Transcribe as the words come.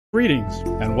Greetings,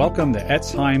 and welcome to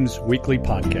Etzheim's weekly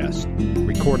podcast,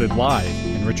 recorded live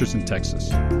in Richardson, Texas.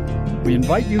 We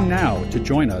invite you now to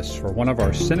join us for one of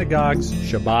our synagogue's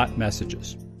Shabbat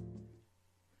messages.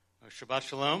 Shabbat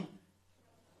Shalom.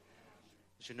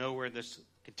 As you know, we're in this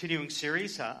continuing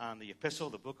series on the epistle,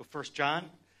 the book of 1 John.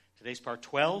 Today's part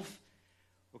 12.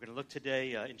 We're going to look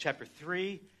today in chapter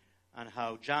 3 on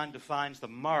how John defines the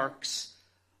marks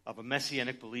of a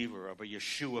Messianic believer, of a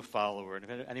Yeshua follower. And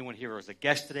if anyone here is a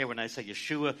guest today, when I say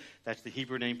Yeshua, that's the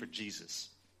Hebrew name for Jesus.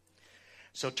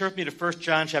 So turn with me to 1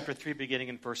 John chapter 3, beginning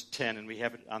in verse 10, and we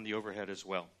have it on the overhead as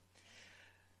well.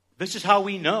 This is how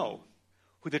we know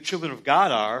who the children of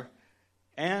God are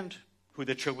and who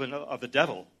the children of the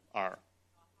devil are.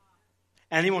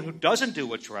 Anyone who doesn't do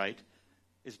what's right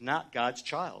is not God's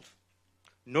child,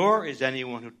 nor is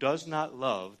anyone who does not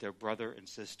love their brother and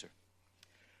sister.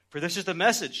 For this is the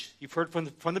message you've heard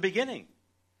from the beginning,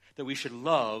 that we should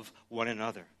love one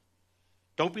another.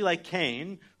 Don't be like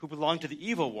Cain, who belonged to the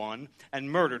evil one and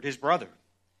murdered his brother.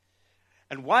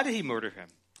 And why did he murder him?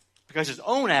 Because his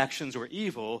own actions were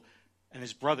evil and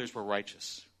his brothers were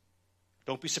righteous.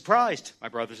 Don't be surprised, my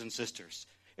brothers and sisters,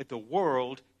 if the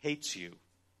world hates you.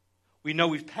 We know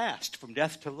we've passed from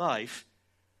death to life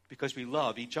because we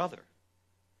love each other.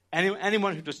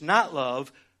 Anyone who does not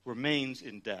love remains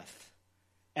in death.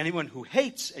 Anyone who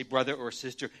hates a brother or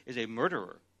sister is a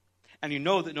murderer, and you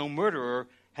know that no murderer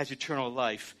has eternal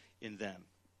life in them.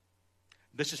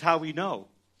 This is how we know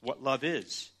what love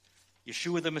is.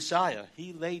 Yeshua the Messiah,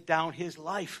 he laid down his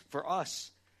life for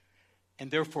us,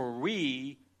 and therefore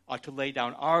we ought to lay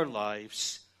down our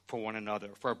lives for one another,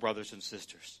 for our brothers and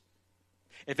sisters.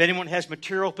 If anyone has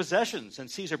material possessions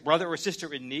and sees a brother or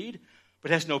sister in need,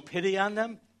 but has no pity on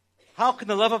them, how can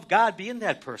the love of God be in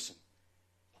that person?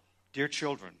 Dear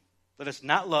children, let us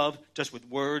not love just with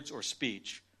words or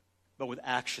speech, but with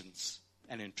actions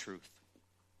and in truth.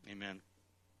 Amen.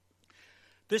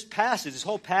 This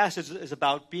whole passage is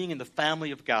about being in the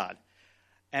family of God.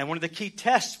 And one of the key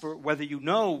tests for whether you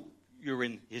know you're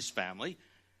in his family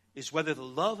is whether the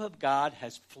love of God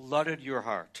has flooded your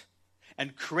heart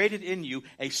and created in you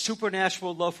a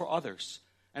supernatural love for others,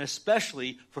 and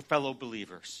especially for fellow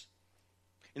believers.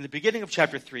 In the beginning of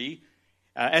chapter 3,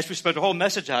 as we spent a whole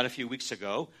message on a few weeks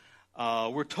ago,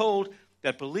 we're told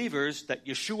that believers, that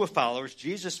Yeshua followers,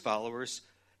 Jesus followers,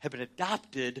 have been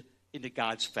adopted into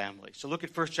God's family. So look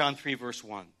at 1 John 3, verse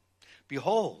 1.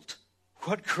 Behold,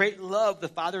 what great love the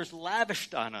Father has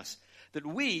lavished on us, that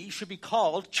we should be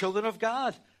called children of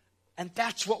God. And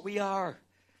that's what we are.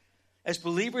 As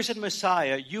believers in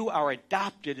Messiah, you are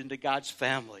adopted into God's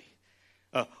family.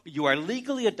 You are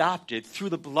legally adopted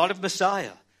through the blood of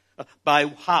Messiah. By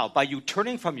how? By you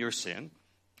turning from your sin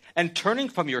and turning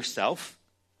from yourself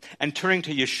and turning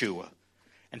to Yeshua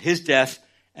and his death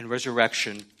and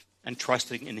resurrection and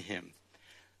trusting in him.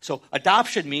 So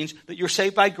adoption means that you're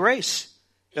saved by grace.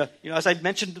 As I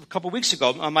mentioned a couple weeks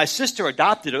ago, my sister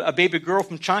adopted a baby girl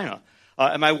from China,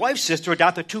 and my wife's sister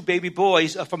adopted 2 baby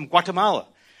boys from Guatemala.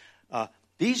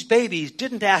 These babies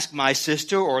didn't ask my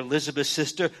sister or Elizabeth's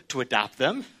sister to adopt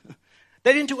them.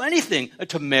 They didn't do anything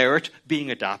to merit being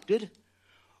adopted.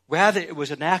 Rather, it was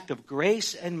an act of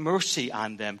grace and mercy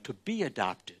on them to be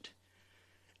adopted.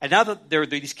 And now that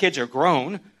these kids are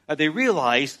grown, they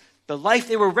realize the life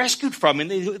they were rescued from in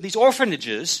these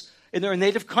orphanages in their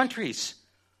native countries.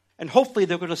 And hopefully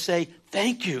they're going to say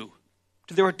thank you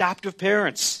to their adoptive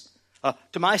parents,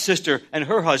 to my sister and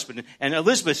her husband, and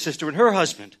Elizabeth's sister and her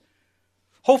husband.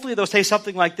 Hopefully they'll say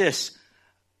something like this: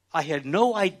 I had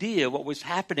no idea what was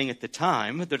happening at the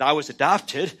time that I was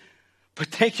adopted, but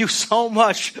thank you so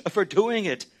much for doing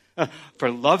it,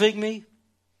 for loving me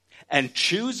and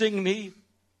choosing me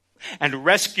and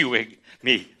rescuing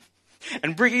me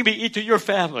and bringing me into your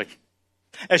family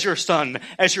as your son,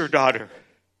 as your daughter.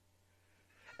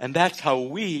 And that's how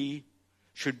we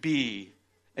should be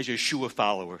as Yeshua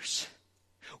followers.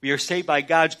 We are saved by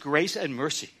God's grace and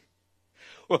mercy.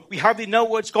 Well, we hardly know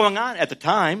what's going on at the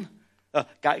time.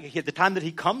 At the time that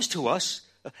he comes to us,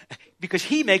 because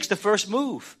he makes the first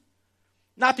move.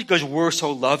 Not because we're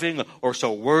so loving or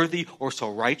so worthy or so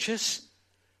righteous,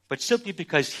 but simply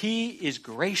because he is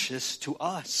gracious to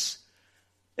us.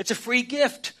 It's a free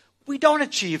gift. We don't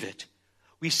achieve it.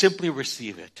 We simply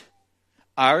receive it.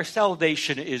 Our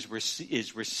salvation is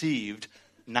received,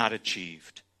 not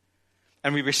achieved.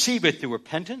 And we receive it through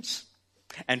repentance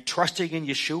and trusting in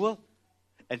Yeshua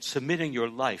and submitting your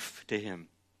life to him.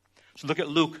 So look at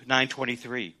Luke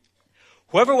 9:23.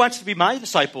 Whoever wants to be my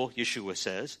disciple, Yeshua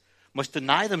says, must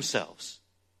deny themselves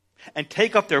and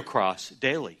take up their cross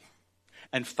daily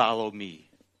and follow me.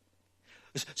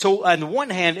 So on the one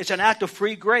hand, it's an act of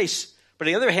free grace, But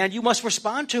on the other hand, you must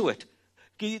respond to it.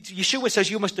 Yeshua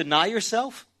says you must deny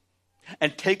yourself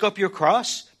and take up your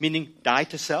cross, meaning die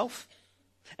to self,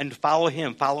 and follow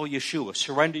him, follow Yeshua,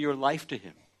 surrender your life to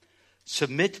him.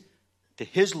 Submit to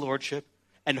his lordship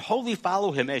and wholly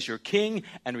follow him as your king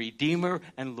and redeemer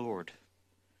and Lord.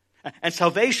 And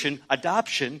salvation,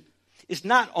 adoption, is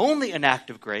not only an act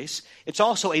of grace, it's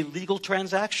also a legal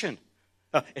transaction.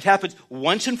 It happens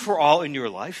once and for all in your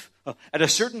life, at a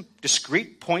certain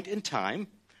discrete point in time.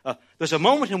 There's a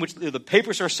moment in which the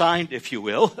papers are signed, if you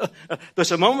will.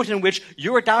 There's a moment in which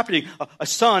you're adopting a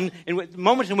son, a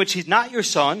moment in which he's not your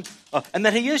son, and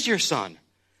then he is your son.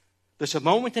 There's a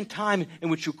moment in time in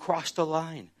which you cross the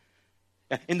line.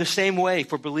 In the same way,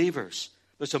 for believers,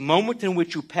 there's a moment in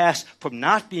which you pass from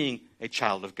not being a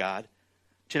child of God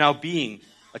to now being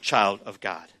a child of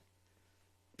God.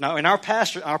 Now, in our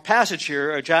passage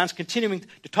here, John's continuing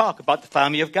to talk about the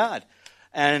family of God.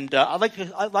 And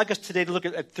I'd like us today to look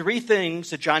at three things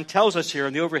that John tells us here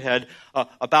in the overhead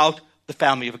about the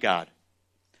family of God.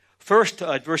 First,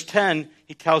 verse 10,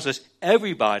 he tells us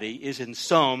everybody is in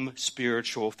some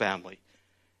spiritual family,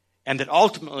 and that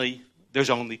ultimately there's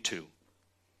only two.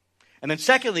 And then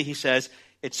secondly, he says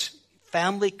it's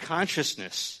family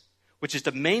consciousness, which is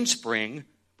the mainspring,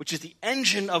 which is the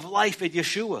engine of life at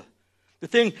Yeshua. The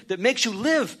thing that makes you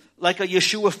live like a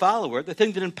Yeshua follower, the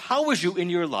thing that empowers you in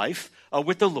your life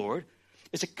with the Lord,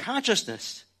 is a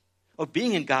consciousness of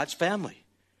being in God's family.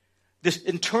 This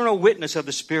internal witness of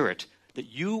the Spirit that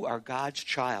you are God's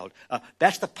child.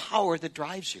 That's the power that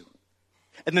drives you.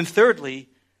 And then thirdly,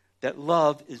 that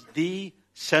love is the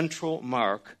central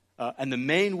mark and the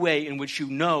main way in which you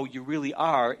know you really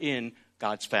are in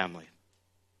God's family.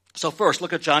 So first,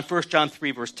 look at 1 John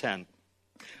 3, verse 10.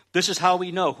 This is how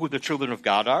we know who the children of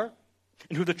God are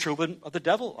and who the children of the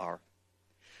devil are.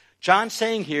 John's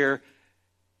saying here,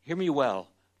 hear me well,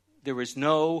 there is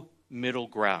no middle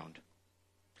ground.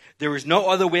 There is no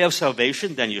other way of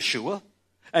salvation than Yeshua,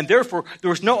 and therefore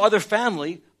there is no other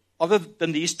family other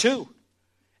than these two.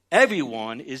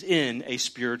 Everyone is in a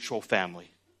spiritual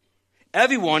family.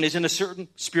 Everyone is in a certain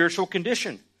spiritual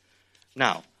condition.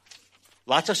 Now,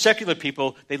 lots of secular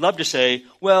people, they love to say,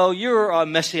 well, you're a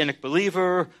Messianic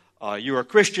believer, you're a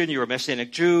Christian, you're a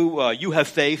Messianic Jew, you have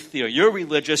faith, you're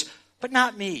religious, but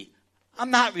not me.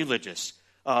 I'm not religious.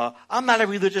 I'm not a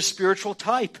religious spiritual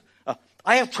type.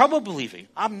 I have trouble believing.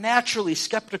 I'm naturally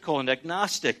skeptical and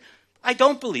agnostic. I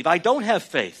don't believe. I don't have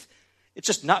faith. It's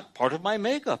just not part of my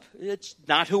makeup. It's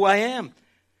not who I am.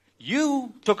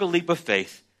 You took a leap of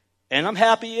faith, and I'm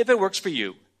happy if it works for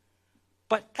you.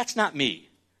 But that's not me.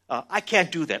 I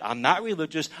can't do that. I'm not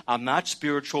religious. I'm not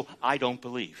spiritual. I don't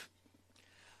believe.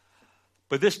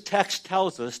 But this text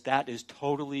tells us that is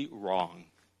totally wrong.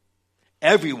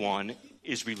 Everyone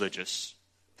is religious.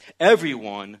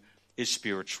 Everyone is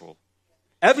spiritual.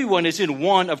 Everyone is in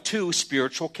one of two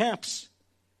spiritual camps.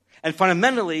 And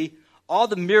fundamentally, all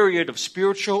the myriad of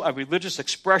spiritual and religious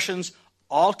expressions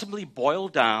ultimately boil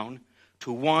down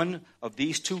to one of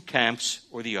these two camps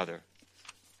or the other.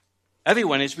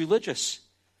 Everyone is religious.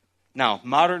 Now,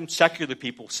 modern secular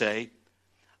people say,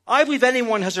 I believe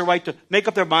anyone has a right to make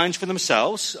up their minds for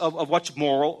themselves of what's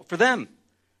moral for them.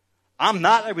 I'm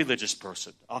not a religious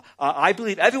person. I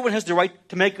believe everyone has the right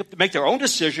to make their own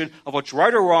decision of what's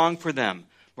right or wrong for them.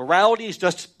 Morality is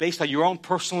just based on your own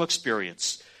personal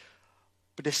experience.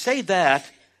 But to say that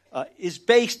is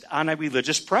based on a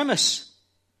religious premise.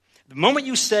 The moment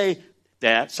you say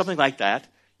that, something like that,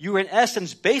 you're in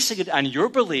essence basing it on your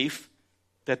belief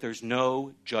that there's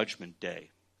no judgment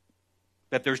day,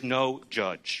 that there's no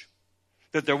judge,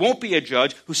 that there won't be a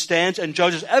judge who stands and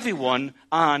judges everyone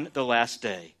on the last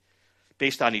day,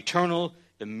 based on eternal,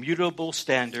 immutable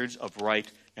standards of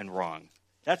right and wrong.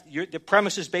 The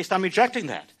premise is based on rejecting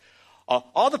that.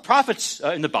 All the prophets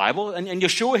in the Bible and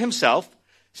Yeshua himself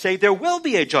say there will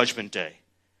be a judgment day.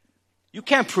 You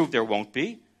can't prove there won't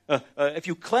be. If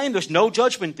you claim there's no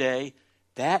judgment day,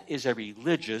 that is a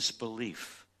religious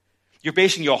belief. You're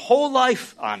basing your whole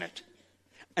life on it,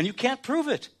 and you can't prove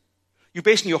it. You're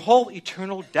basing your whole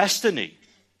eternal destiny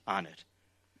on it,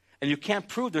 and you can't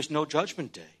prove there's no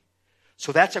judgment day.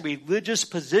 So that's a religious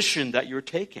position that you're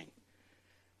taking.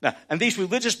 Now, and these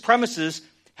religious premises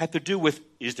have to do with,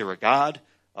 is there a God?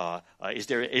 Is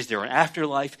there an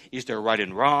afterlife? Is there right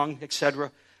and wrong,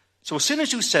 etc.? So as soon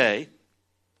as you say,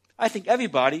 I think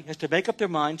everybody has to make up their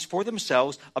minds for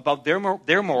themselves about their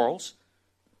morals,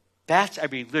 that's a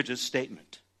religious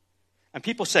statement. And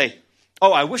people say,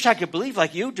 oh, I wish I could believe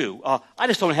like you do. I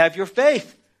just don't have your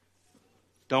faith.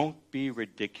 Don't be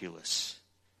ridiculous.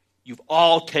 You've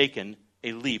all taken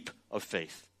a leap of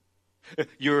faith.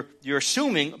 You're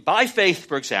assuming, by faith,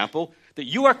 for example, that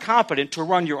you are competent to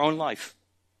run your own life.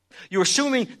 You're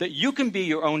assuming that you can be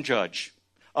your own judge,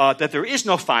 that there is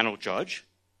no final judge,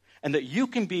 and that you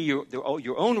can be your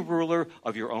own ruler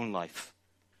of your own life.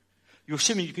 You're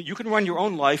assuming you can run your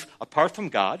own life apart from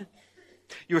God.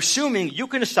 You're assuming you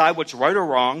can decide what's right or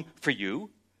wrong for you.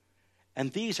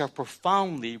 And these are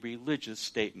profoundly religious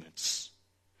statements.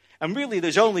 And really,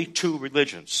 there's only two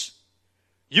religions.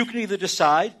 You can either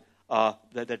decide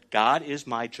that God is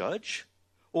my judge,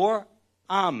 or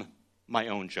I'm my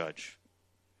own judge.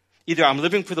 Either I'm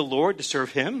living for the Lord to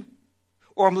serve him,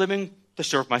 or I'm living to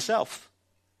serve myself.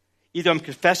 Either I'm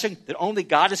confessing that only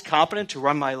God is competent to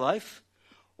run my life,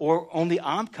 or only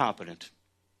I'm competent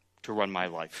to run my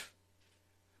life.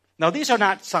 Now, these are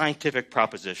not scientific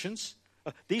propositions.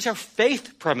 These are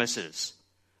faith premises.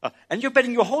 And you're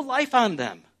betting your whole life on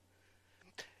them.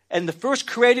 And the first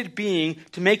created being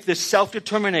to make this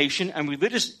self-determination and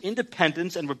religious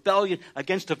independence and rebellion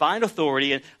against divine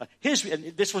authority, and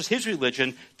this was his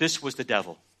religion, this was the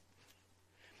devil.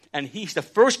 And he's the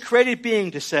first created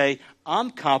being to say,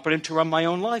 I'm competent to run my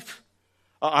own life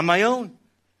on my own.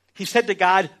 He said to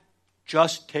God,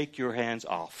 just take your hands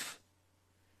off.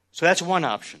 So that's one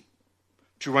option,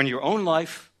 to run your own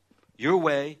life, your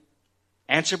way,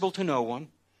 answerable to no one.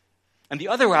 And the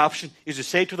other option is to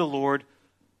say to the Lord,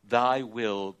 thy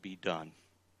will be done.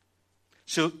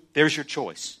 So there's your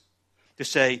choice, to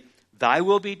say, thy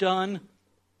will be done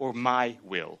or my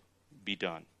will be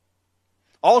done.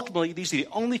 Ultimately, these are the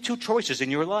only two choices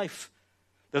in your life.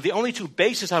 They're the only two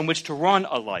bases on which to run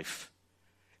a life.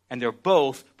 And they're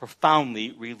both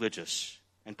profoundly religious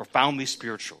and profoundly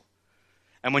spiritual.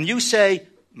 And when you say,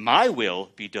 my will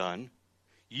be done,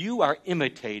 you are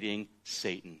imitating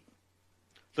Satan.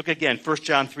 Look again, 1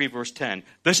 John 3, verse 10.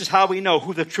 This is how we know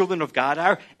who the children of God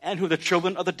are and who the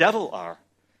children of the devil are.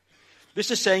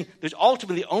 This is saying there's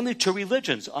ultimately only two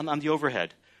religions on the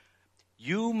overhead.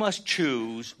 You must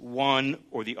choose one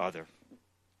or the other.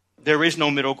 There is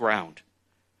no middle ground.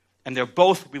 And they're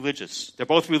both religious. They're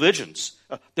both religions.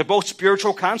 They're both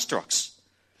spiritual constructs.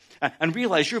 And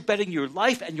realize you're betting your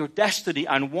life and your destiny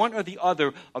on one or the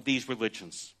other of these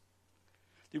religions.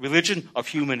 The religion of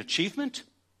human achievement,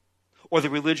 or the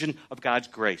religion of God's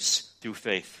grace through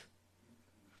faith.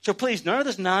 So please, none of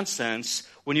this nonsense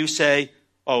when you say,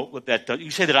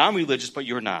 you say that I'm religious, but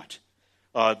you're not.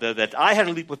 That I had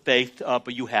a leap of faith,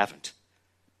 but you haven't.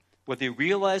 Whether you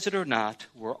realize it or not,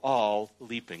 we're all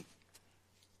leaping.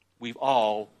 We've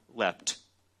all leapt.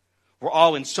 We're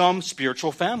all in some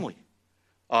spiritual family.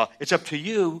 It's up to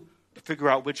you to figure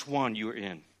out which one you're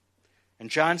in. And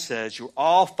John says you're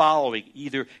all following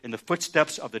either in the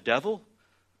footsteps of the devil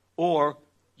or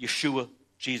Yeshua,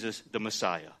 Jesus, the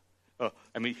Messiah.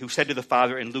 Who said to the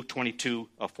Father in Luke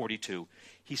 22:42,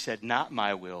 he said, not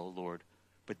my will, Lord,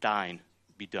 but thine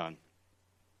be done.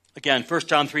 Again, 1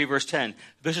 John 3, verse 10,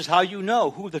 this is how you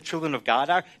know who the children of God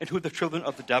are and who the children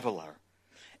of the devil are.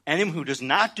 Anyone who does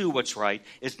not do what's right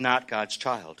is not God's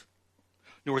child,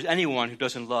 nor is anyone who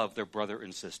doesn't love their brother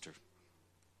and sister.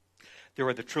 There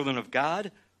are the children of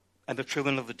God and the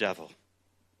children of the devil.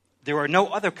 There are no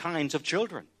other kinds of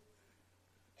children.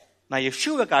 Now,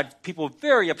 Yeshua got people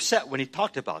very upset when he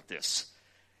talked about this.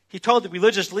 He told the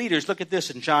religious leaders, look at this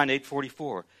in John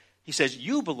 8:44. He says,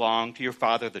 you belong to your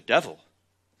father, the devil,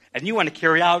 and you want to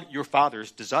carry out your father's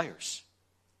desires.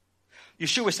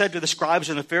 Yeshua said to the scribes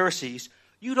and the Pharisees,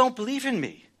 you don't believe in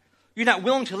me. You're not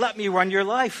willing to let me run your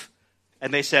life.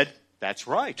 And they said, that's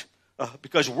right,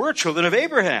 because we're children of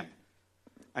Abraham.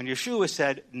 And Yeshua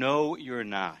said, no, you're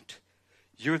not.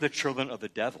 You're the children of the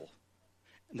devil.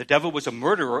 And the devil was a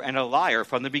murderer and a liar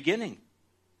from the beginning.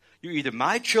 You're either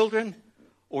my children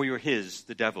or you're his,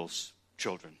 the devil's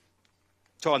children.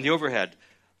 So on the overhead,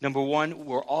 number one,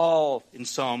 we're all in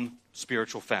some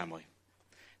spiritual family.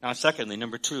 Now, secondly,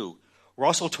 number two, we're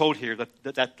also told here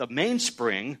that the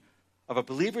mainspring of a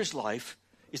believer's life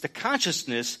is the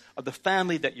consciousness of the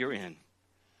family that you're in.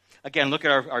 Again, look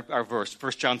at our verse,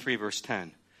 1 John 3, verse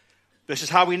 10. This is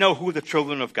how we know who the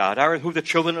children of God are and who the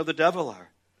children of the devil are.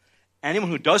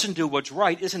 Anyone who doesn't do what's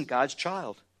right isn't God's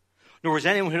child, nor is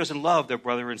anyone who doesn't love their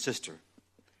brother and sister.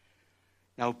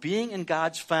 Now, being in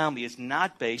God's family is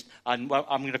not based on what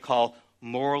I'm going to call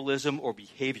moralism or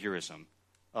behaviorism,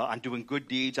 on doing good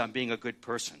deeds, on being a good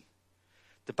person.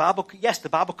 The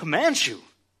Bible commands you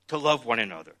to love one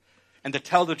another and to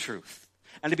tell the truth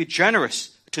and to be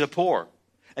generous to the poor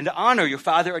and to honor your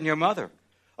father and your mother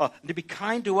and to be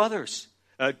kind to others.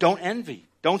 Don't envy.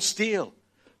 Don't steal.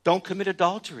 Don't commit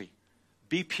adultery.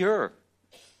 Be pure.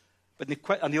 But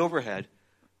on the overhead,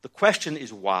 the question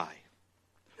is why?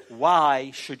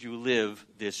 Why should you live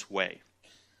this way?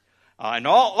 And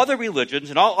all other religions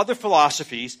and all other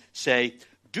philosophies say,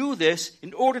 do this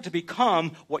in order to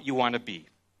become what you want to be.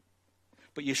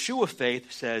 But Yeshua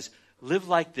faith says, live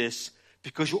like this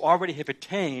because you already have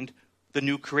attained the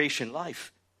new creation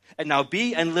life. And now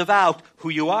be and live out who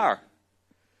you are.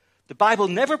 The Bible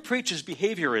never preaches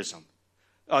behaviorism.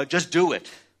 Just do it.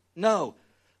 No.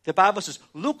 The Bible says,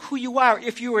 look who you are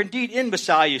if you are indeed in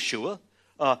Messiah Yeshua.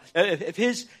 If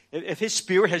his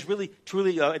spirit has really,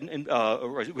 truly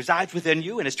resides within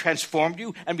you and has transformed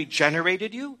you and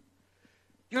regenerated you,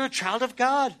 you're a child of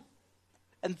God.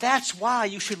 And that's why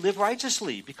you should live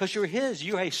righteously, because you're his.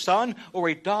 You're a son or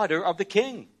a daughter of the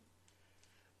king.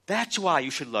 That's why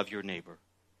you should love your neighbor.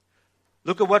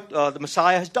 Look at what the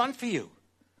Messiah has done for you.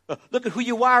 Look at who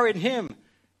you are in him.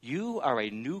 You are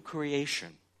a new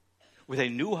creation with a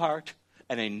new heart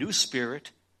and a new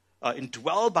spirit,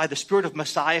 indwelled by the Spirit of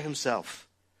Messiah himself.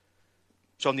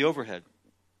 So on the overhead,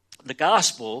 the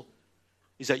gospel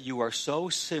is that you are so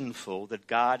sinful that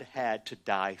God had to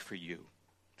die for you.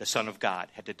 The Son of God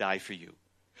had to die for you.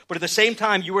 But at the same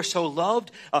time, you were so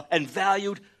loved and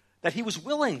valued that he was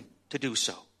willing to do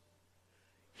so.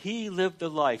 He lived the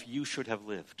life you should have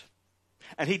lived.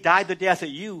 And he died the death that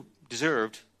you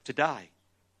deserved to die.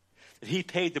 That he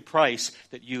paid the price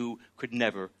that you could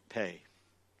never pay.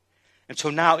 And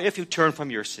so now if you turn from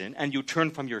your sin and you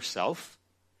turn from yourself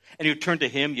and you turn to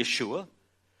him, Yeshua,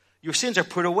 your sins are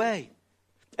put away.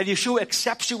 And Yeshua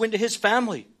accepts you into his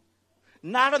family.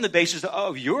 Not on the basis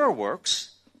of your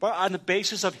works, but on the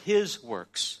basis of his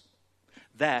works.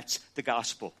 That's the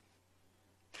gospel.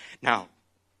 Now,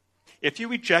 if you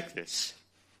reject this,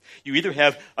 you either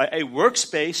have a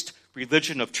works-based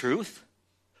religion of truth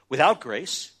without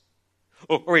grace,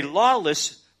 or a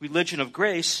lawless religion of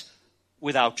grace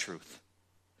without truth.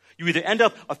 You either end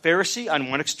up a Pharisee on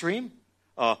one extreme,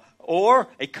 or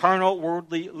a carnal,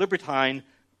 worldly libertine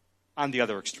on the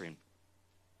other extreme.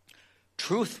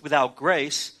 Truth without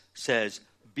grace says,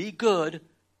 be good,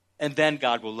 and then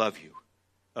God will love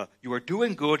you. You are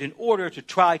doing good in order to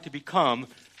try to become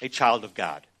a child of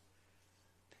God.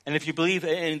 And if you believe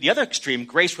in the other extreme,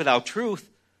 grace without truth,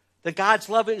 then God's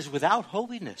love is without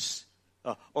holiness,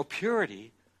 or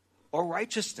purity, or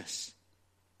righteousness.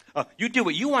 You do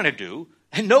what you want to do,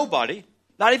 and nobody,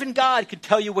 not even God, can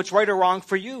tell you what's right or wrong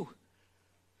for you.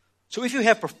 So if you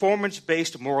have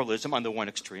performance-based moralism on the one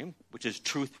extreme, which is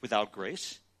truth without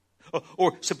grace,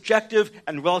 or subjective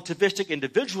and relativistic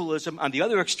individualism on the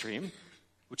other extreme,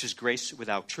 which is grace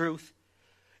without truth,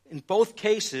 in both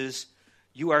cases,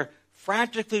 you are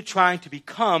frantically trying to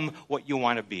become what you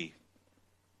want to be.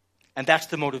 And that's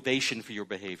the motivation for your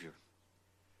behavior.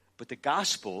 But the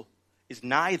gospel is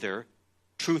neither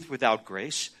truth without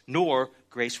grace, nor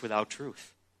grace without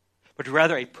truth, but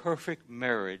rather a perfect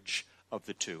marriage of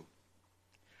the two.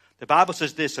 The Bible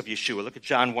says this of Yeshua. Look at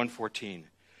John 1:14.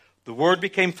 The Word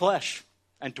became flesh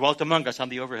and dwelt among us. On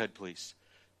the overhead, please.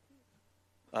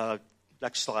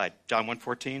 Next slide. John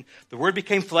 1:14. The Word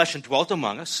became flesh and dwelt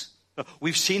among us.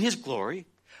 We've seen his glory.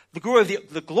 The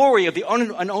glory of the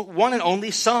one and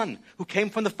only Son who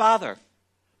came from the Father,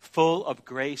 full of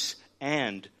grace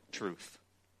and truth.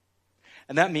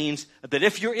 And that means that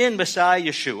if you're in Messiah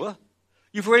Yeshua,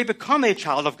 you've already become a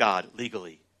child of God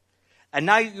legally. And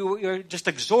now you're just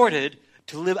exhorted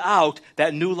to live out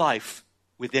that new life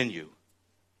within you.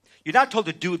 You're not told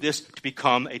to do this to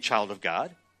become a child of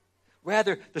God.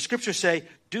 Rather, the scriptures say,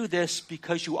 do this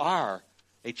because you are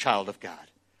a child of God.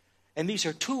 And these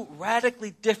are two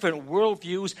radically different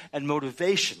worldviews and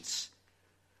motivations.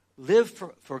 Live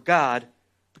for God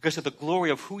because of the glory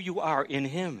of who you are in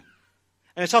him.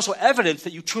 And it's also evidence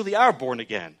that you truly are born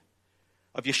again,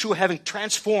 of Yeshua having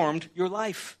transformed your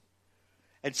life.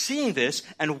 And seeing this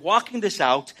and walking this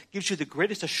out gives you the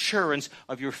greatest assurance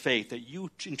of your faith, that you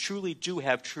truly do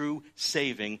have true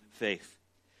saving faith.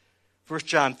 1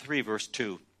 John 3, verse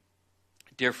 2.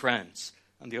 Dear friends,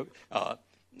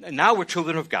 now we're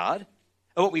children of God,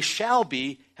 and what we shall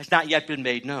be has not yet been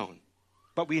made known.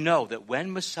 But we know that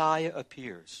when Messiah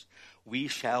appears, we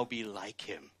shall be like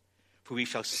him, for we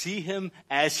shall see him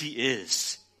as he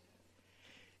is.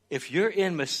 If you're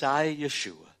in Messiah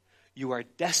Yeshua, you are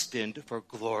destined for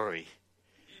glory.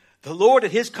 The Lord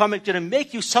at his coming is going to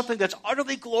make you something that's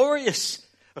utterly glorious.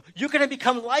 You're going to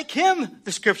become like him,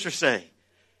 the scriptures say.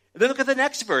 And then look at the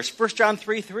next verse, 1 John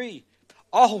 3:3.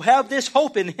 All who have this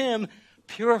hope in him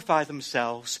purify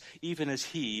themselves even as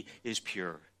he is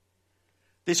pure.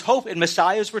 This hope in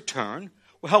Messiah's return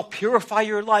will help purify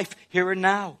your life here and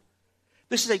now.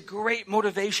 This is a great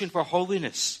motivation for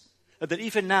holiness, that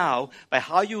even now, by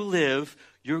how you live,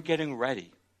 you're getting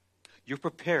ready. You're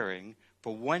preparing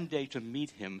for one day to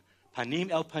meet him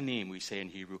Panim el panim, we say in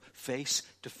Hebrew, face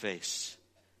to face.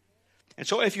 And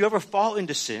so if you ever fall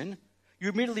into sin, you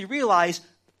immediately realize,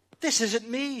 this isn't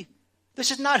me.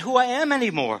 This is not who I am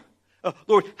anymore.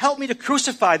 Lord, help me to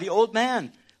crucify the old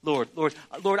man. Lord,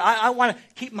 I want to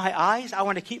keep my eyes, I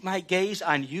want to keep my gaze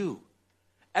on you,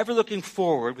 ever looking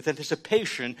forward with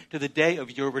anticipation to the day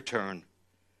of your return.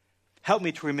 Help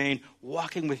me to remain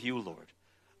walking with you, Lord,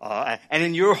 and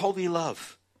in your holy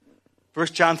love. 1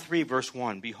 John 3, verse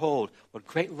 1, behold, what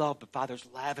great love the Father has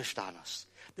lavished on us,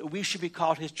 that we should be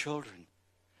called his children.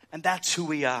 And that's who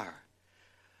we are.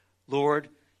 Lord,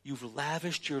 you've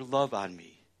lavished your love on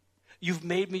me. You've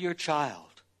made me your child.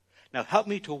 Now help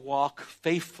me to walk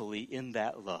faithfully in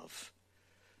that love.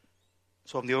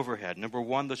 So on the overhead, number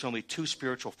one, there's only two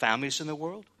spiritual families in the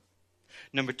world.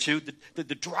 Number two, the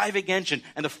driving engine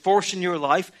and the force in your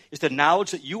life is the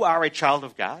knowledge that you are a child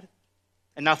of God.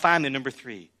 And now finally, number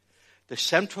three, the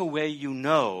central way you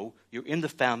know you're in the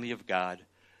family of God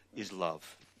is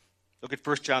love. Look at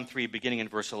 1 John 3, beginning in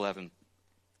verse 11.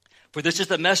 For this is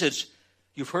the message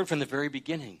you've heard from the very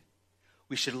beginning.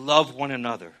 We should love one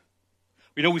another.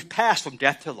 We know we've passed from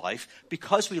death to life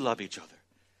because we love each other.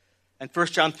 And 1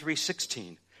 John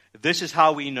 3:16, this is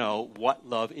how we know what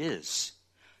love is.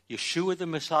 Yeshua the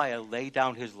Messiah laid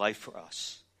down his life for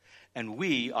us, and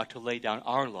we ought to lay down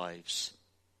our lives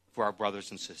for our brothers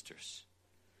and sisters.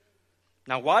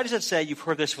 Now, why does it say you've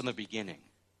heard this from the beginning?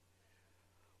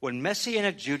 When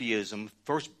Messianic Judaism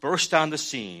first burst on the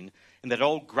scene in that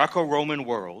old Greco-Roman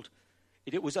world,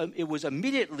 it was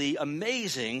immediately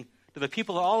amazing to the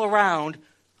people all around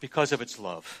because of its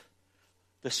love.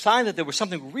 The sign that there was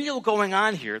something real going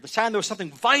on here, the sign there was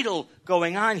something vital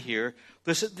going on here,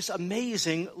 this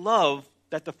amazing love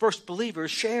that the first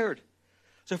believers shared.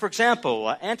 So, for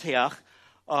example, Antioch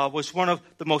was one of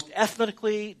the most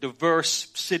ethnically diverse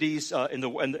cities in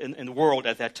the world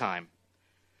at that time.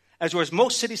 As whereas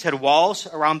most cities had walls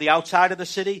around the outside of the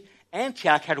city,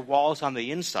 Antioch had walls on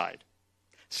the inside,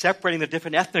 separating the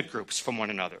different ethnic groups from one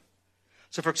another.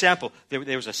 So, for example, there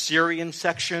was a Syrian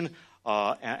section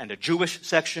and a Jewish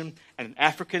section and an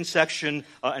African section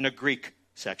and a Greek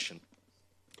section.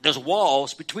 There's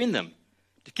walls between them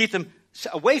to keep them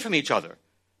away from each other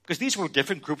because these were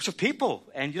different groups of people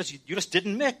and you just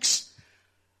didn't mix.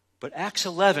 But Acts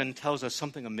 11 tells us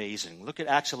something amazing. Look at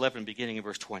Acts 11 beginning in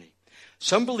verse 20.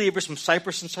 Some believers from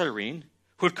Cyprus and Cyrene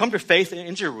who had come to faith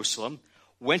in Jerusalem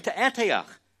went to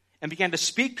Antioch and began to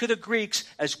speak to the Greeks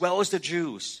as well as the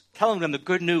Jews, telling them the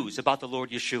good news about the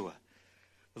Lord Yeshua.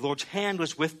 The Lord's hand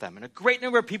was with them, and a great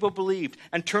number of people believed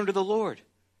and turned to the Lord.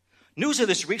 News of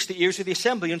this reached the ears of the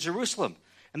assembly in Jerusalem,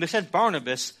 and they sent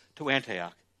Barnabas to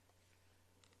Antioch.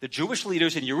 The Jewish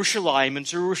leaders in Jerusalem and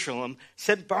Jerusalem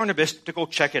sent Barnabas to go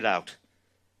check it out.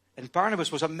 And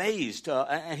Barnabas was amazed,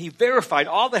 and he verified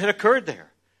all that had occurred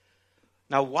there.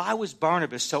 Now, why was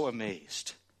Barnabas so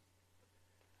amazed?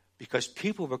 Because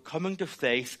people were coming to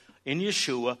faith in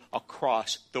Yeshua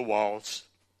across the walls.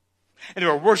 And they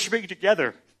were worshiping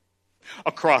together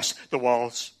across the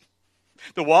walls.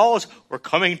 The walls were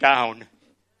coming down. And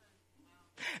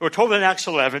we're told in Acts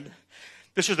 11,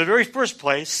 this was the very first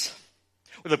place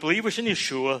where the believers in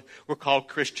Yeshua were called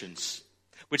Christians,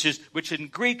 which in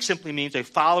Greek simply means a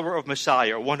follower of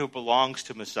Messiah, or one who belongs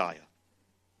to Messiah.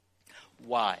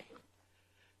 Why?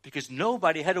 Because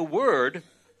nobody had a word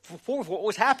for what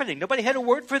was happening. Nobody had a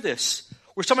word for this,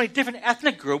 where so many different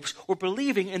ethnic groups were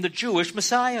believing in the Jewish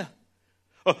Messiah.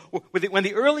 When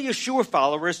the early Yeshua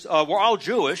followers were all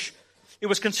Jewish, it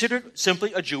was considered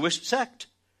simply a Jewish sect.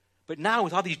 But now,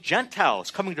 with all these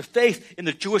Gentiles coming to faith in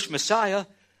the Jewish Messiah,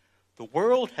 the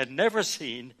world had never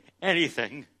seen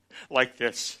anything like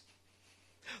this.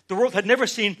 The world had never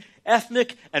seen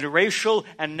ethnic and racial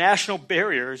and national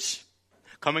barriers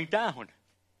coming down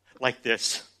like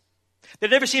this. They'd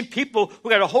never seen people who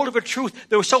got a hold of a truth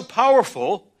that was so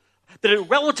powerful that it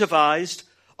relativized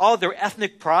all their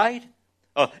ethnic pride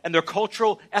and their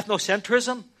cultural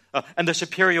ethnocentrism and their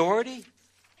superiority,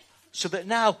 so that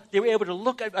now they were able to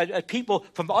look at people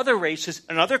from other races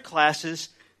and other classes,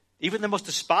 even the most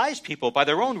despised people by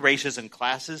their own races and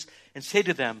classes, and say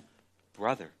to them,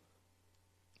 brother,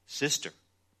 sister.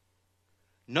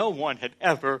 No one had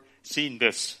ever seen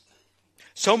this.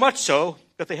 So much so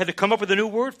that they had to come up with a new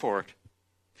word for it.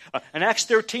 And Acts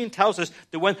 13 tells us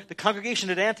that when the congregation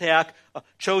at Antioch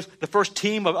chose the first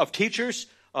team of teachers,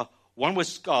 one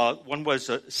was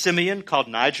Simeon, called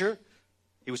Niger.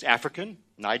 He was African.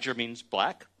 Niger means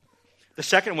black. The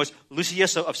second was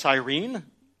Lucius of Cyrene.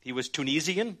 He was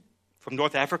Tunisian from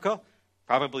North Africa,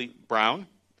 probably brown.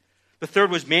 The third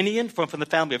was Manaen from the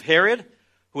family of Herod,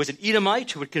 who was an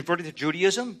Edomite who had converted to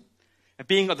Judaism. And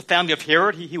being of the family of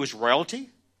Herod, he was royalty.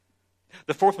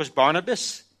 The fourth was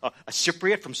Barnabas, a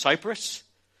Cypriot from Cyprus.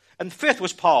 And the fifth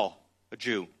was Paul, a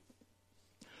Jew.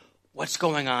 What's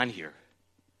going on here?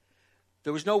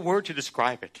 There was no word to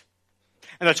describe it.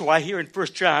 And that's why here in 1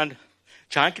 John,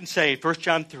 John can say in 1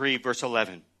 John 3, verse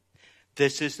 11,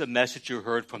 this is the message you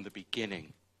heard from the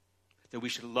beginning, that we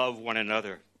should love one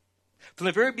another. From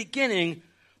the very beginning,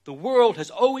 the world has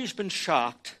always been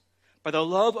shocked by the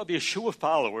love of Yeshua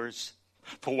followers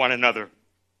for one another,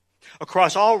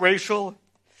 across all racial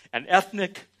and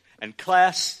ethnic and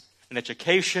class and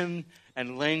education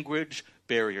and language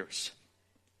barriers.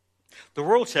 The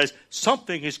world says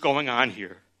something is going on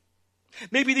here.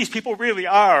 Maybe these people really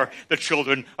are the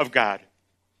children of God.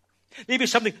 Maybe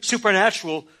something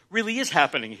supernatural really is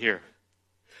happening here.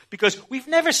 Because we've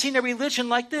never seen a religion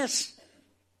like this.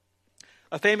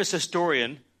 A famous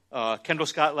historian, Kendall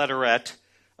Scott Lederette,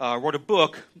 wrote a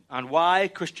book on why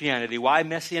Christianity, why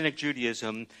Messianic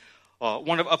Judaism,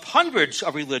 one of hundreds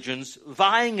of religions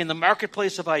vying in the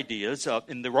marketplace of ideas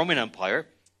in the Roman Empire,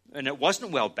 and it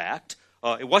wasn't well backed,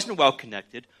 it wasn't well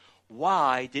connected.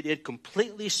 Why did it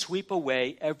completely sweep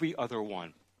away every other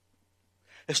one?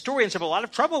 Historians have a lot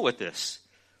of trouble with this.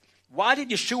 Why did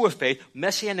Yeshua faith,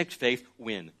 Messianic faith,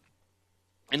 win?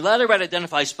 And Lederette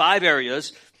identifies 5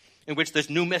 areas in which this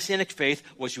new Messianic faith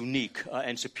was unique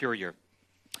and superior,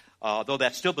 though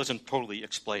that still doesn't totally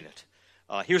explain it.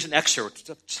 Here's an excerpt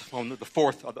from the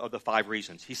fourth of the 5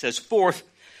 reasons. He says, fourth,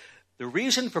 the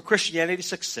reason for Christianity's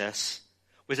success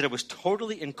was that it was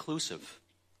totally inclusive,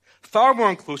 far more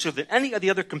inclusive than any of the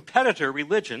other competitor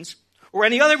religions or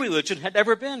any other religion had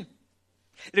ever been.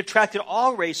 It attracted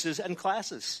all races and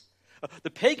classes. The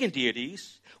pagan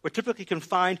deities were typically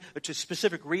confined to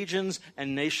specific regions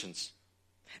and nations.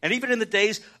 And even in the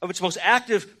days of its most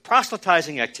active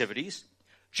proselytizing activities,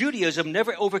 Judaism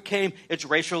never overcame its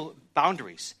racial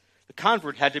boundaries. The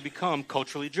convert had to become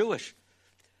culturally Jewish.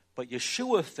 But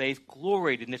Yeshua faith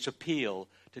gloried in its appeal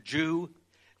to Jew,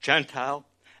 Gentile,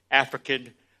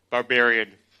 African,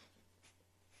 barbarian.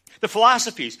 The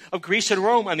philosophies of Greece and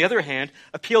Rome, on the other hand,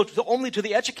 appealed only to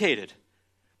the educated,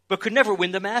 but could never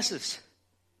win the masses.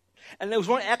 And it was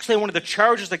actually one of the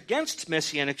charges against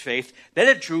Messianic faith that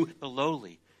it drew the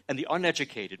lowly and the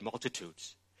uneducated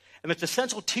multitudes. And its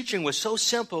essential teaching was so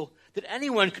simple that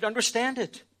anyone could understand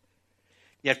it.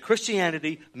 Yet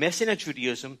Christianity, Messianic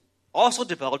Judaism, also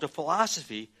developed a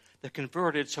philosophy that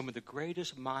converted some of the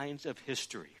greatest minds of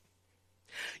history.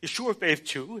 Yeshua faith,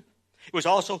 too, it was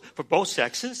also for both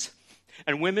sexes,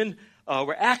 and women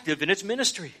were active in its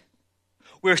ministry.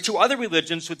 Whereas 2 other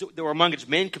religions that were among its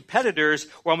main competitors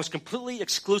were almost completely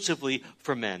exclusively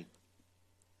for men.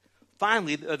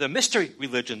 Finally, the mystery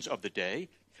religions of the day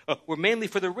were mainly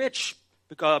for the rich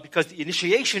because the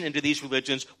initiation into these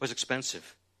religions was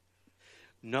expensive.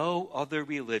 No other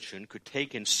religion could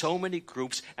take in so many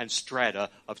groups and strata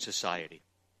of society.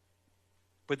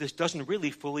 But this doesn't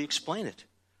really fully explain it.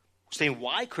 Saying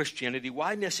why Christianity,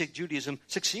 why Messianic Judaism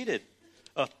succeeded.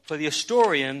 For the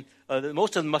historian,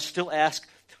 most of them must still ask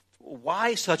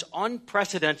why such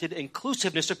unprecedented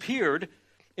inclusiveness appeared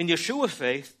in Yeshua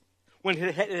faith when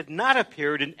it had not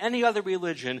appeared in any other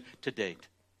religion to date.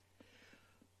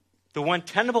 The one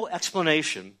tenable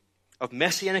explanation of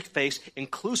Messianic faith's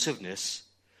inclusiveness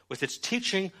was its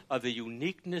teaching of the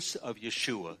uniqueness of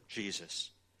Yeshua, Jesus.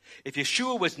 If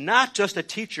Yeshua was not just a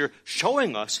teacher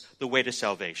showing us the way to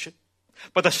salvation,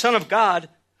 but the Son of God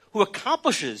who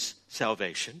accomplishes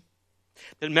salvation,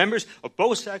 then members of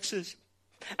both sexes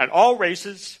and all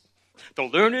races, the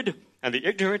learned and the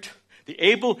ignorant, the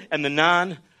able and the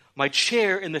non, might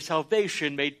share in the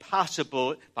salvation made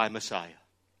possible by Messiah.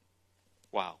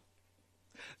 Wow.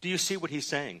 Do you see what he's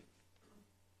saying?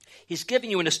 He's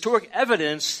giving you an historic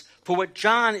evidence for what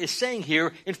John is saying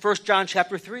here in 1 John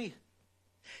chapter 3.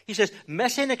 He says,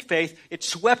 Messianic faith, it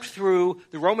swept through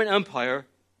the Roman Empire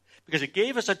because it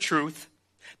gave us a truth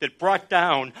that brought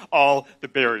down all the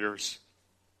barriers.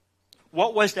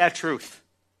 What was that truth?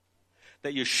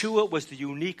 That Yeshua was the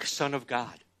unique Son of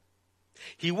God.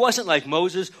 He wasn't like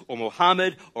Moses or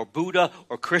Muhammad or Buddha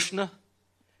or Krishna.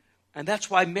 And that's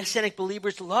why Messianic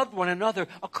believers loved one another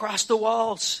across the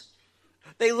walls.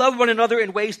 They loved one another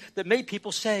in ways that made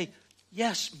people say,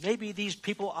 yes, maybe these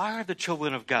people are the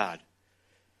children of God.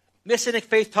 Messianic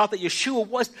faith taught that Yeshua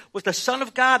was the Son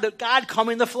of God, that God come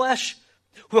in the flesh,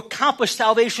 who accomplished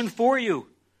salvation for you.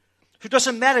 It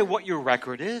doesn't matter what your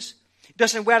record is. It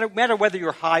doesn't matter whether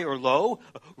you're high or low,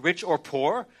 rich or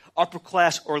poor, upper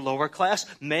class or lower class,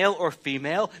 male or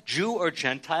female, Jew or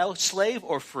Gentile, slave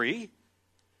or free.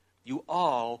 You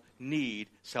all need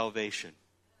salvation.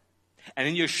 And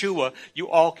in Yeshua, you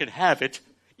all can have it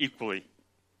equally.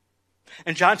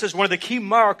 And John says one of the key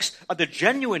marks of the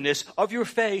genuineness of your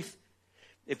faith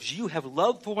is you have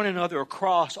love for one another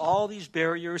across all these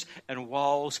barriers and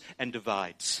walls and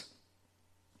divides.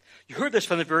 You heard this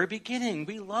from the very beginning.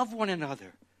 We love one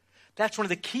another. That's one of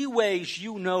the key ways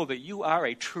you know that you are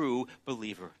a true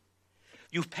believer.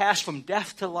 You've passed from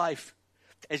death to life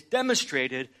as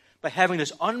demonstrated by having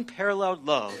this unparalleled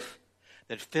love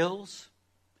that fills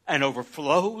and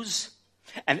overflows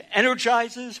and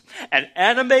energizes and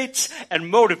animates and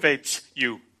motivates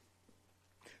you.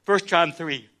 1 John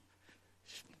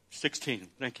 3:16.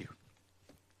 Thank you.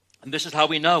 And this is how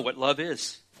we know what love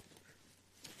is.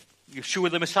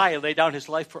 Yeshua the Messiah laid down his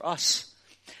life for us.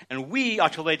 And we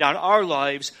ought to lay down our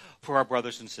lives for our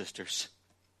brothers and sisters.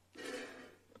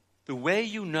 The way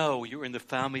you know you're in the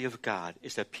family of God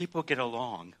is that people get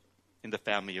along in the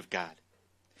family of God,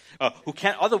 who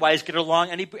can't otherwise get along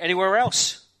anywhere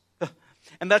else.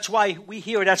 And that's why we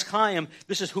here at Etz Chaim,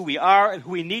 this is who we are and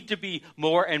who we need to be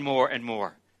more and more and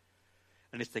more.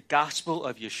 And it's the gospel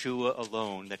of Yeshua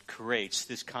alone that creates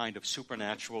this kind of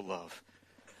supernatural love.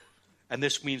 And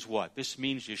this means what? This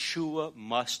means Yeshua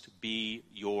must be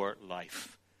your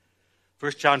life.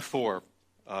 1 John 4,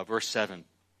 verse 7.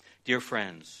 Dear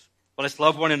friends, let us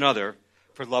love one another,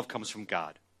 for love comes from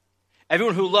God.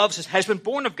 Everyone who loves has been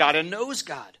born of God and knows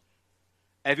God.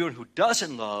 Everyone who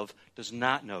doesn't love does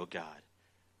not know God,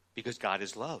 because God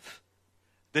is love.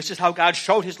 This is how God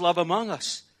showed his love among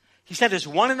us. He sent his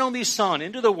one and only Son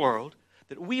into the world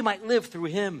that we might live through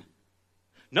him.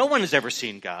 No one has ever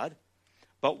seen God,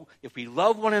 but if we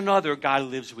love one another, God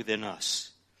lives within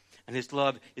us, and his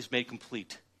love is made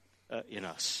complete in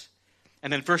us.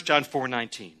 And then 1 John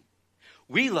 4:19.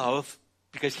 We love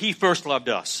because he first loved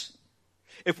us.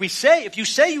 If you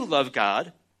say you love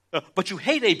God, but you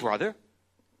hate a brother,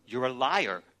 you're a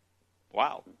liar.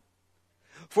 Wow.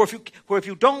 For if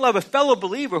you don't love a fellow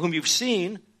believer whom you've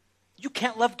seen, you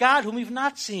can't love God whom you've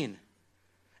not seen.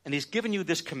 And he's given you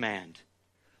this command.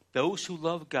 Those who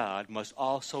love God must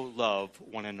also love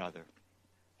one another.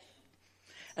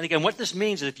 And again, what this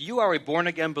means is if you are a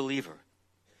born-again believer,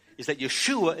 is that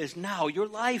Yeshua is now your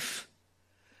life.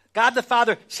 God the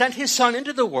Father sent his Son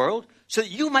into the world so that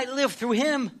you might live through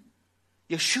him.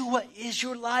 Yeshua is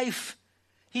your life.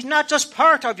 He's not just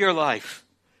part of your life.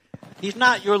 He's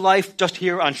not your life just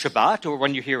here on Shabbat or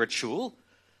when you're here at shul.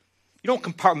 You don't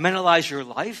compartmentalize your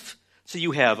life. So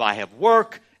I have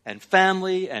work and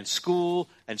family and school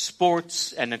and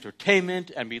sports and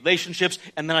entertainment and relationships,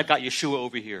 and then I got Yeshua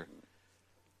over here.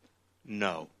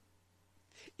 No.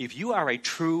 If you are a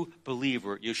true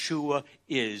believer, Yeshua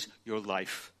is your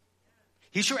life.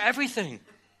 He's your everything.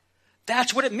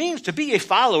 That's what it means to be a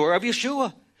follower of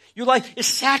Yeshua. Your life is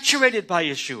saturated by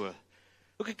Yeshua.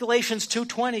 Look at Galatians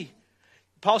 2:20.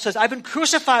 Paul says, I've been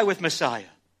crucified with Messiah,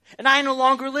 and I no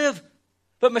longer live,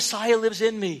 but Messiah lives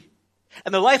in me.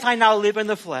 And the life I now live in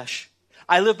the flesh,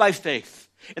 I live by faith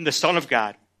in the Son of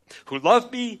God, who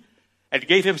loved me and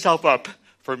gave himself up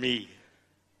for me.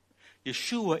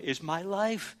 Yeshua is my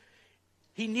life.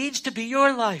 He needs to be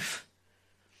your life.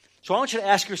 So I want you to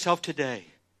ask yourself today,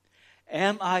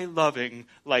 am I loving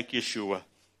like Yeshua?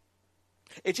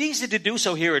 It's easy to do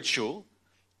so here at shul,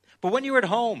 but when you're at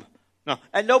home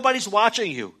and nobody's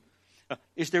watching you,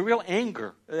 is there real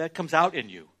anger that comes out in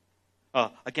you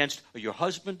against your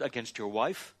husband, against your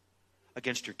wife,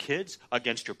 against your kids,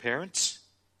 against your parents?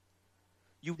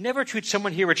 You'd never treat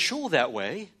someone here at shul that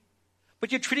way,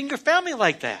 but you're treating your family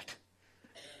like that.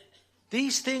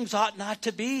 These things ought not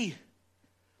to be.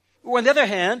 Or on the other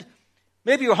hand,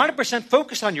 maybe you're 100%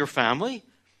 focused on your family,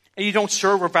 and you don't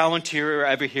serve or volunteer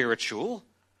ever here at shul.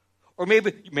 Or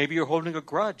maybe you're holding a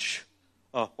grudge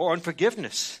or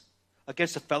unforgiveness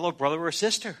against a fellow brother or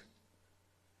sister.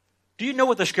 Do you know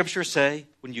what the scriptures say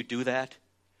when you do that?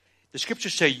 The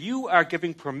scriptures say you are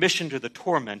giving permission to the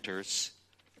tormentors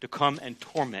to come and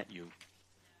torment you.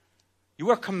 You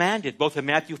are commanded, both in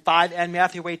Matthew 5 and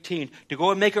Matthew 18, to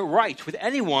go and make it right with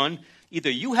anyone either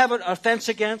you have an offense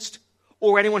against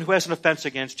or anyone who has an offense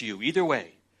against you. Either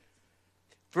way.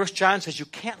 1 John says you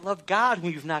can't love God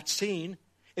whom you've not seen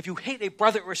if you hate a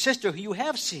brother or sister who you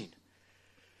have seen.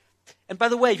 And by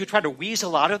the way, if you try to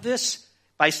weasel out of this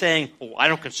by saying, I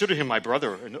don't consider him my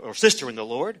brother or sister in the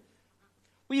Lord,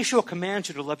 well, Yeshua commands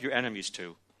you to love your enemies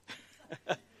too.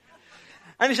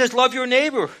 And he says, love your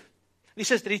neighbor. And he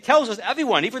says that he tells us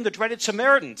everyone, even the dreaded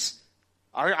Samaritans,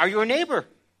 are your neighbor.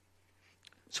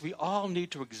 So we all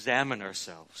need to examine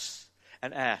ourselves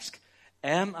and ask,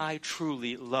 am I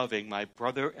truly loving my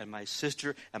brother and my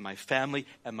sister and my family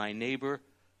and my neighbor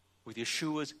with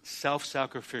Yeshua's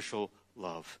self-sacrificial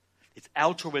love? It's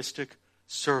altruistic,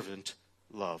 servant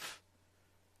love.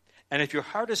 And if your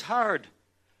heart is hard,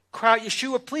 cry out,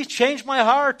 Yeshua, please change my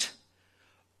heart.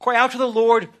 Cry out to the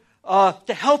Lord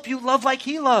to help you love like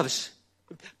he loves,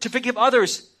 to forgive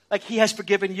others like he has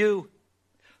forgiven you,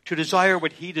 to desire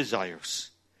what he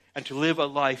desires, and to live a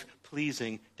life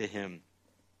pleasing to him.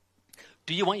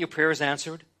 Do you want your prayers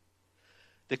answered?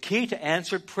 The key to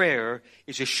answered prayer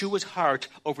is Yeshua's heart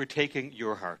overtaking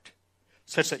your heart,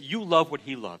 such that you love what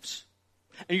he loves,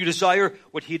 and you desire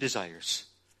what he desires,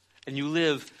 and you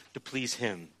live to please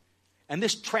him. And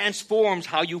this transforms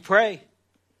how you pray,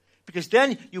 because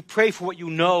then you pray for what you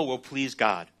know will please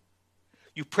God.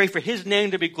 You pray for his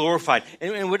name to be glorified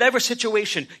in whatever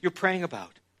situation you're praying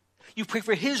about. You pray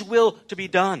for his will to be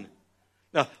done.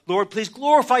 Now, Lord, please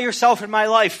glorify yourself in my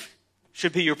life,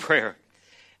 should be your prayer.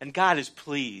 And God is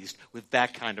pleased with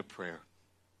that kind of prayer.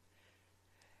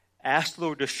 Ask the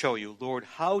Lord to show you, Lord,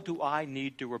 how do I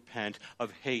need to repent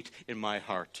of hate in my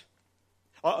heart,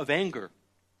 of anger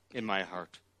in my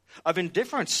heart, of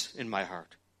indifference in my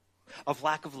heart, of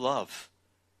lack of love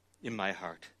in my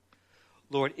heart.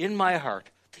 Lord, in my heart,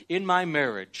 in my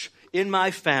marriage, in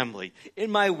my family,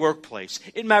 in my workplace,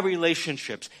 in my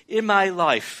relationships, in my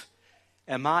life,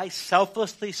 am I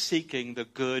selflessly seeking the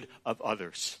good of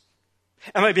others?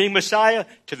 Am I being Messiah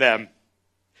to them,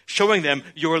 showing them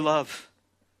your love?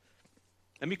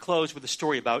 Let me close with a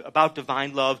story about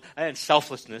divine love and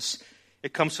selflessness.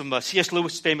 It comes from C.S.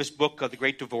 Lewis' famous book, The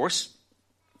Great Divorce.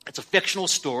 It's a fictional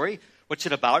story. What's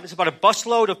it about? It's about a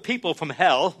busload of people from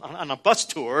hell on a bus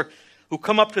tour who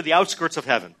come up to the outskirts of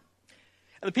heaven.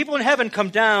 And the people in heaven come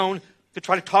down to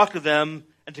try to talk to them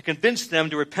and to convince them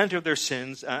to repent of their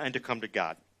sins and to come to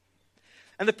God.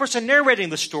 And the person narrating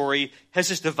the story has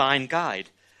this divine guide.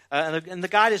 And the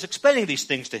guide is explaining these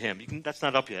things to him. That's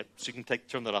not up yet, so you can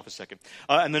turn that off a second.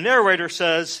 And the narrator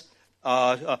says,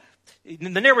 the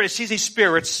narrator sees these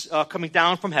spirits coming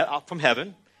down from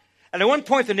heaven. And at one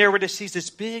point, the narrator sees this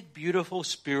big, beautiful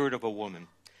spirit of a woman.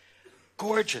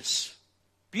 Gorgeous.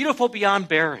 Beautiful beyond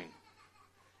bearing.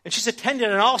 And she's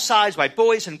attended on all sides by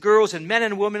boys and girls and men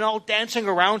and women, all dancing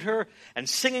around her and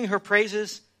singing her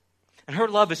praises. And her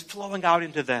love is flowing out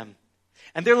into them.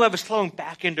 And their love is flowing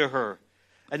back into her.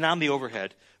 And on the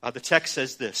overhead, the text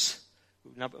says this: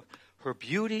 her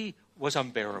beauty was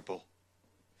unbearable.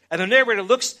 And the narrator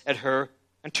looks at her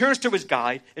and turns to his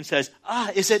guide and says,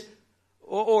 is it,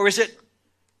 or is it?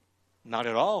 Not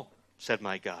at all, said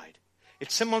my guide.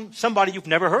 It's somebody you've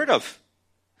never heard of.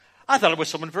 I thought it was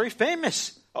someone very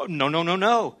famous. Oh,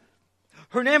 no.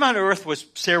 Her name on earth was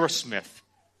Sarah Smith,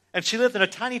 and she lived in a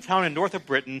tiny town in north of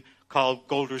Britain called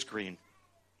Golders Green.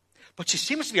 But she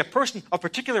seems to be a person of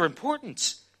particular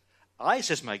importance.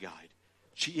 Says my guide,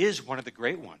 she is one of the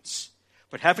great ones.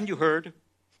 But haven't you heard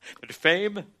that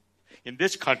fame in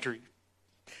this country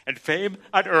and fame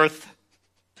on earth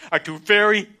are two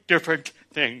very different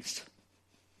things?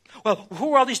 Well,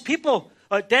 who are all these people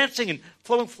dancing and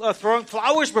throwing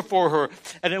flowers before her?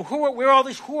 And who are all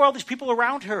these people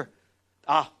around her?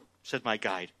 Said my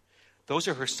guide, those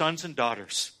are her sons and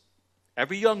daughters.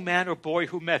 Every young man or boy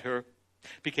who met her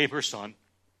became her son.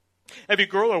 Every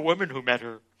girl or woman who met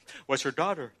her was her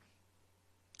daughter.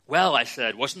 Well, I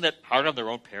said, wasn't that hard on their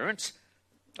own parents?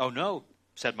 Oh, no,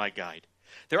 said my guide.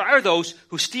 There are those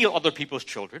who steal other people's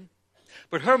children,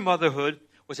 but her motherhood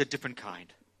was a different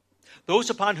kind. Those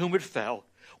upon whom it fell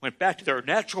went back to their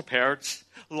natural parents,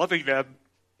 loving them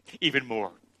even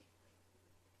more.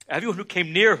 Everyone who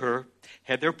came near her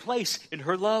had their place in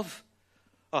her love.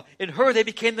 In her, they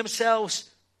became themselves.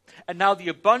 And now the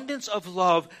abundance of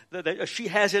love that she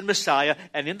has in Messiah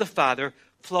and in the Father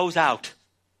flows out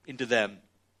into them.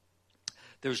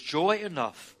 There's joy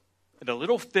enough in the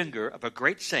little finger of a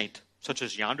great saint, such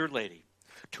as yonder lady,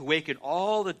 to awaken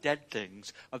all the dead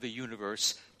things of the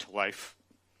universe to life.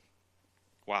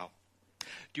 Wow.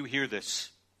 Do you hear this?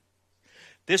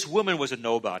 This woman was a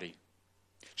nobody.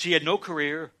 She had no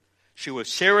career. She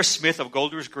was Sarah Smith of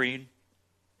Golders Green.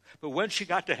 But when she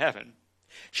got to heaven,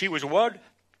 she was one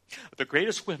of the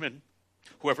greatest women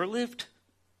who ever lived.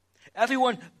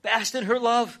 Everyone basked in her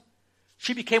love.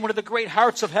 She became one of the great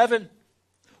hearts of heaven.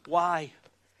 Why?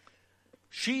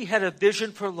 She had a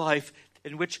vision for life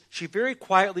in which she very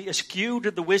quietly eschewed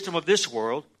the wisdom of this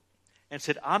world and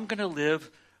said, I'm going to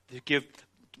live to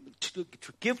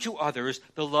give to others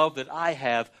the love that I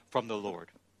have from the Lord.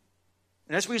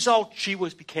 And as a result, she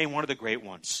became one of the great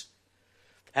ones.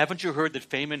 Haven't you heard that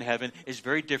fame in heaven is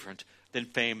very different than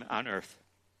fame on earth?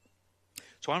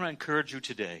 So I want to encourage you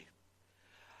today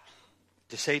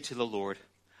to say to the Lord,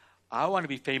 I want to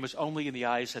be famous only in the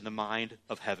eyes and the mind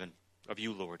of heaven, of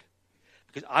you, Lord.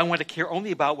 Because I want to care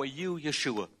only about what you,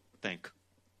 Yeshua, think.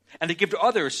 And to give to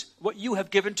others what you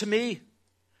have given to me.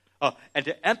 and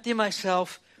to empty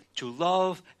myself to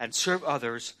love and serve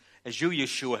others as you,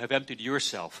 Yeshua, have emptied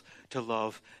yourself to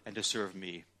love and to serve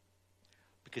me.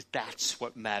 Because that's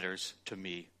what matters to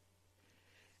me.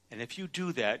 And if you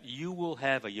do that, you will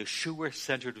have a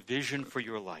Yeshua-centered vision for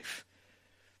your life.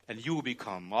 And you will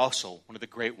become also one of the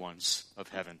great ones of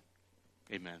heaven.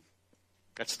 Amen.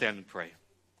 Let's stand and pray.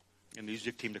 And the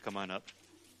music team to come on up.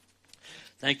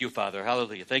 Thank you, Father.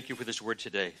 Hallelujah. Thank you for this word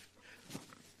today.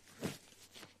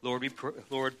 Lord,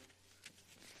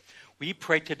 we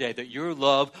pray today that your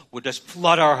love would just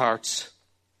flood our hearts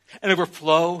and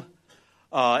overflow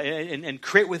and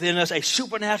create within us a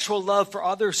supernatural love for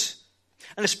others,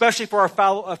 and especially for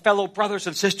our fellow brothers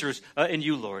and sisters in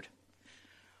you, Lord.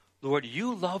 Lord,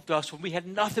 you loved us when we had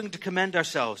nothing to commend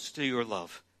ourselves to your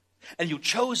love. And you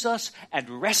chose us and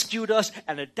rescued us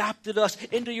and adopted us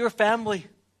into your family.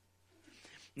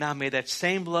 Now may that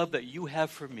same love that you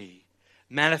have for me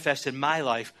manifest in my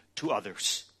life to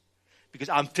others. Because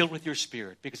I'm filled with your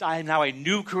Spirit. Because I am now a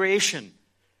new creation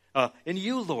in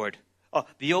you, Lord.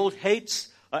 The old hates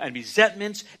and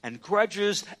resentments and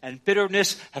grudges and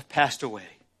bitterness have passed away.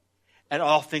 And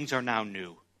all things are now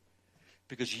new.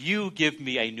 Because you give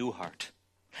me a new heart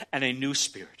and a new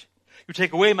spirit. You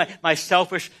take away my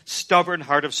selfish, stubborn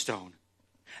heart of stone.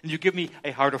 And you give me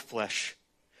a heart of flesh.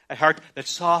 A heart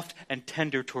that's soft and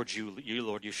tender towards you,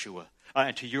 Lord Yeshua.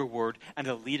 And to your word and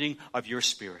the leading of your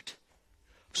Spirit.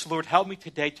 So, Lord, help me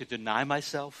today to deny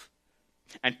myself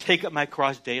and take up my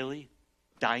cross daily,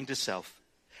 dying to self,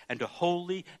 and to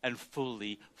wholly and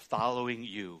fully following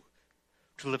you,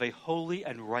 to live a holy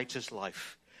and righteous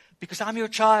life. Because I'm your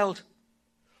child.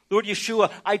 Lord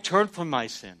Yeshua, I turn from my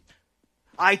sin.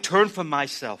 I turn from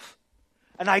myself.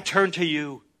 And I turn to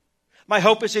you. My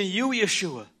hope is in you,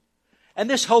 Yeshua. And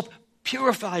this hope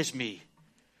purifies me.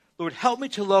 Lord, help me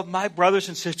to love my brothers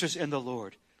and sisters in the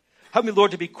Lord. Help me,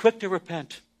 Lord, to be quick to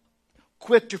repent,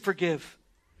 quick to forgive.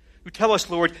 You tell us,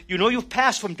 Lord, you know you've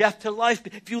passed from death to life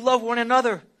if you love one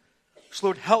another. So,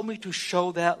 Lord, help me to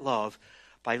show that love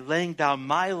by laying down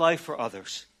my life for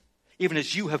others, even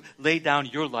as you have laid down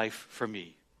your life for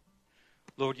me.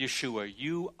 Lord Yeshua,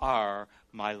 you are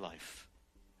my life.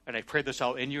 And I pray this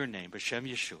all in your name, B'Shem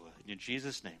Yeshua, in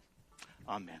Jesus' name.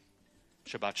 Amen.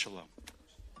 Shabbat Shalom.